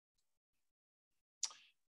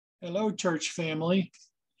Hello, church family.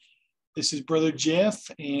 This is Brother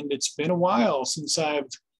Jeff, and it's been a while since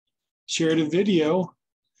I've shared a video,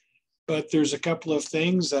 but there's a couple of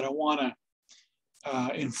things that I want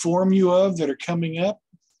to inform you of that are coming up.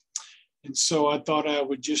 And so I thought I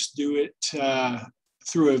would just do it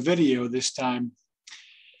through a video this time,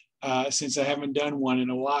 since I haven't done one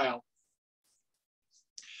in a while.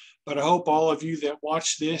 But I hope all of you that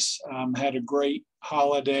watched this had a great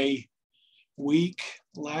holiday week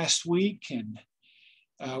last week, and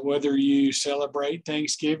whether you celebrate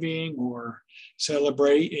Thanksgiving or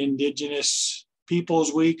celebrate Indigenous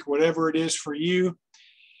Peoples Week, whatever it is for you,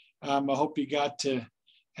 I hope you got to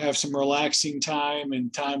have some relaxing time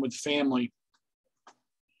and time with family.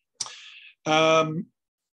 A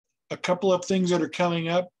couple of things that are coming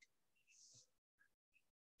up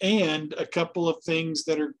and a couple of things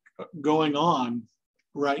that are going on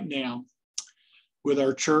right now with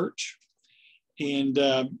our church. And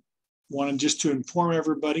wanted just to inform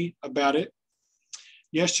everybody about it.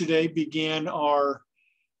 Yesterday began our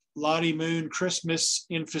Lottie Moon Christmas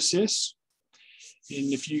emphasis.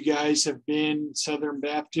 And if you guys have been Southern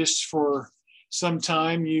Baptists for some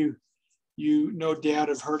time, you no doubt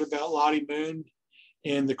have heard about Lottie Moon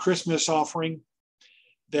and the Christmas offering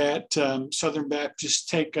that Southern Baptists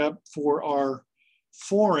take up for our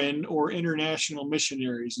foreign or international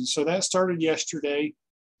missionaries. And so that started yesterday.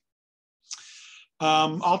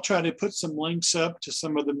 I'll try to put some links up to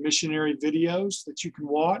some of the missionary videos that you can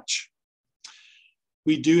watch.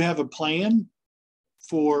 We do have a plan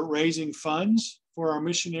for raising funds for our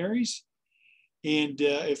missionaries. And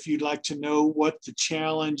if you'd like to know what the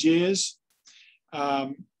challenge is,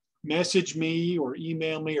 message me or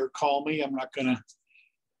email me or call me. I'm not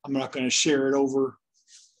gonna share it over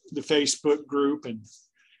the Facebook group and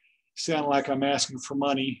sound like I'm asking for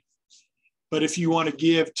money. But if you want to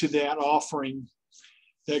give to that offering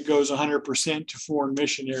that goes 100% to foreign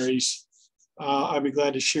missionaries, I'd be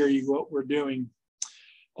glad to share you what we're doing.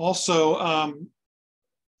 Also,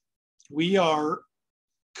 we are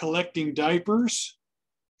collecting diapers,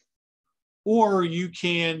 or you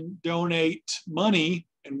can donate money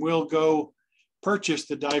and we'll go purchase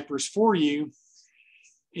the diapers for you.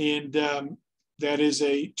 And that is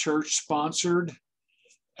a church-sponsored,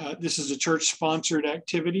 this is a church-sponsored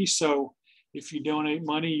activity. So if you donate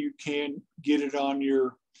money, you can get it on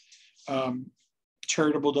your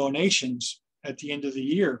charitable donations at the end of the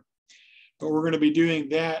year. But we're going to be doing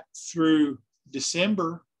that through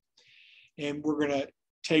December, and we're going to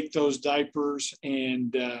take those diapers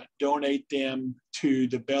and donate them to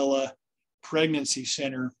the Bella Pregnancy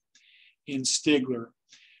Center in Stigler.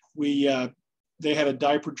 They had a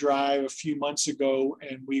diaper drive a few months ago,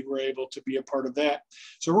 and we were able to be a part of that.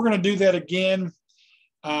 So we're going to do that again.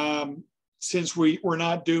 Since we're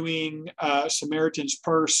not doing Samaritan's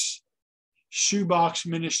Purse shoebox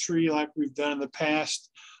ministry like we've done in the past,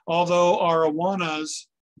 although our Awanas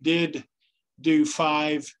did do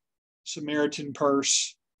 5 Samaritan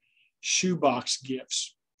Purse shoebox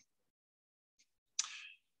gifts.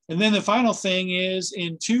 And then the final thing is,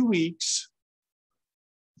 in 2 weeks,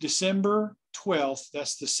 December 12th,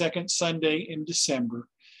 that's the second Sunday in December,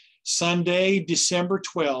 Sunday, December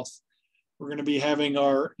 12th, we're going to be having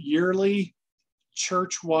our yearly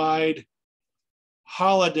church-wide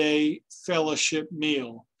holiday fellowship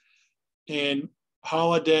meal. And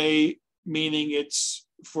holiday meaning it's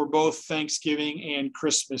for both Thanksgiving and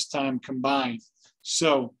Christmas time combined.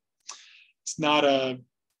 So it's not a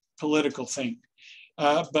political thing.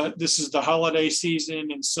 But this is the holiday season.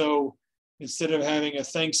 And so instead of having a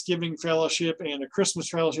Thanksgiving fellowship and a Christmas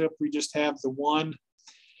fellowship, we just have the one.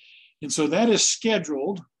 And so that is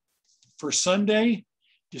scheduled for Sunday,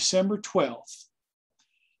 December 12th.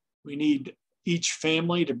 We need each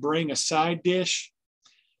family to bring a side dish.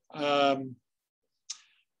 I'm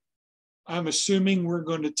assuming we're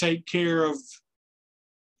going to take care of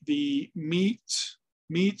the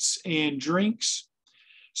meats and drinks.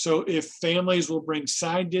 So if families will bring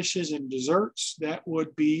side dishes and desserts, that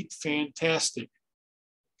would be fantastic.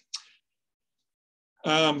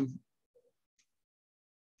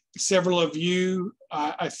 Several of you,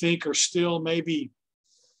 I think, are still maybe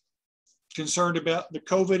concerned about the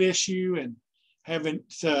COVID issue and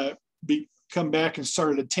haven't come back and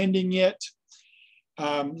started attending yet.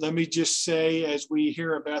 Let me just say, as we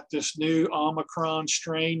hear about this new Omicron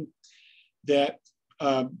strain, that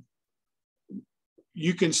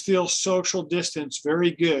you can still social distance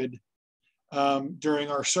very good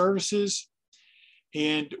during our services.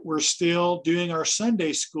 And we're still doing our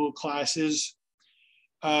Sunday school classes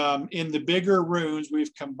in the bigger rooms.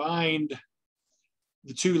 We've combined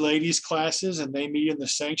the 2 ladies' classes, and they meet in the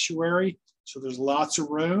sanctuary. So there's lots of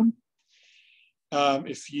room.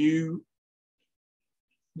 If you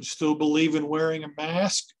still believe in wearing a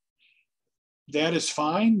mask, that is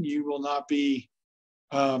fine. You will not be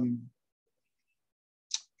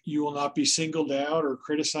singled out or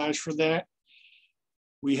criticized for that.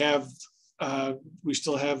 We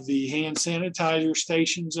still have the hand sanitizer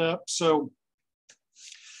stations up. So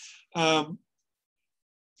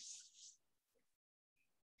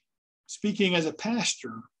speaking as a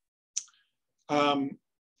pastor, the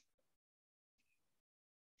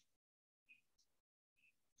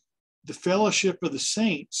fellowship of the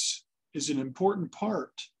saints is an important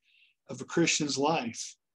part of a Christian's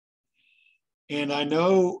life. And I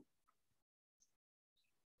know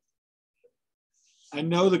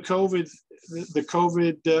the COVID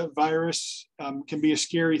virus can be a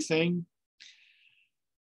scary thing.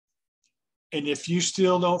 And if you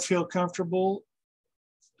still don't feel comfortable,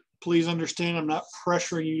 please understand I'm not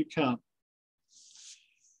pressuring you to come.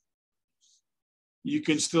 You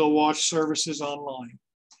can still watch services online.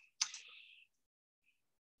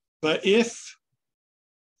 But if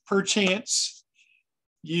perchance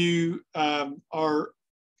you are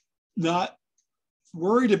not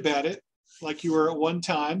worried about it like you were at one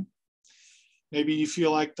time, maybe you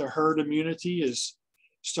feel like the herd immunity is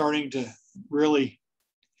starting to really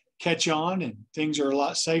catch on and things are a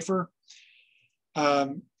lot safer.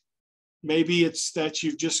 Maybe it's that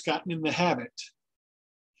you've just gotten in the habit.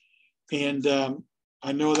 And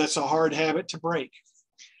I know that's a hard habit to break,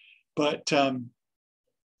 but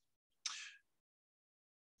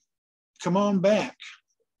come on back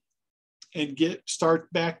and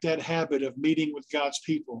start back that habit of meeting with God's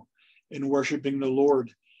people and worshiping the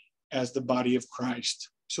Lord as the body of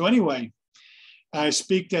Christ. So anyway, I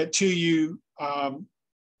speak that to you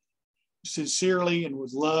sincerely and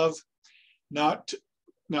with love, not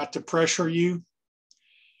to pressure you.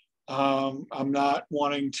 I'm not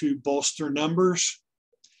wanting to bolster numbers.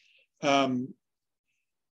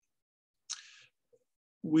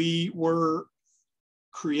 We were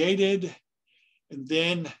created, and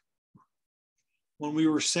then when we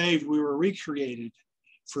were saved, we were recreated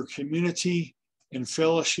for community and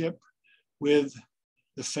fellowship with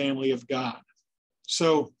the family of God.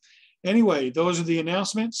 So anyway, those are the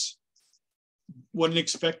announcements. Wasn't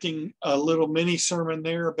expecting a little mini sermon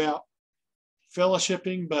there about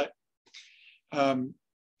fellowshipping, but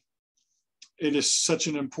it is such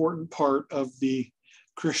an important part of the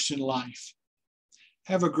Christian life.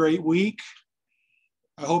 Have a great week.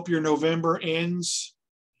 I hope your November ends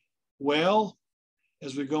well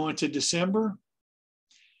as we go into December.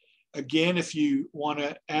 Again, if you want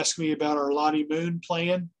to ask me about our Lottie Moon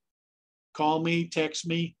plan, call me, text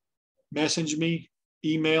me, message me,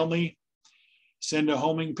 email me, send a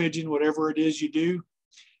homing pigeon, whatever it is you do.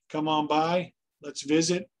 Come on by, let's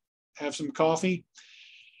visit, have some coffee,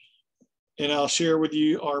 and I'll share with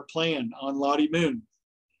you our plan on Lottie Moon.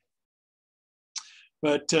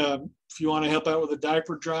 But if you want to help out with a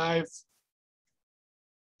diaper drive,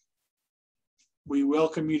 we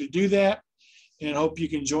welcome you to do that, and hope you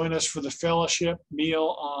can join us for the fellowship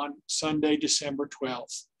meal on Sunday, December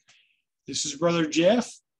 12th. This is Brother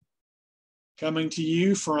Jeff coming to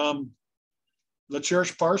you from the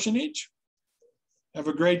church parsonage. Have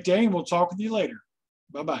a great day, and we'll talk with you later.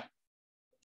 Bye-bye.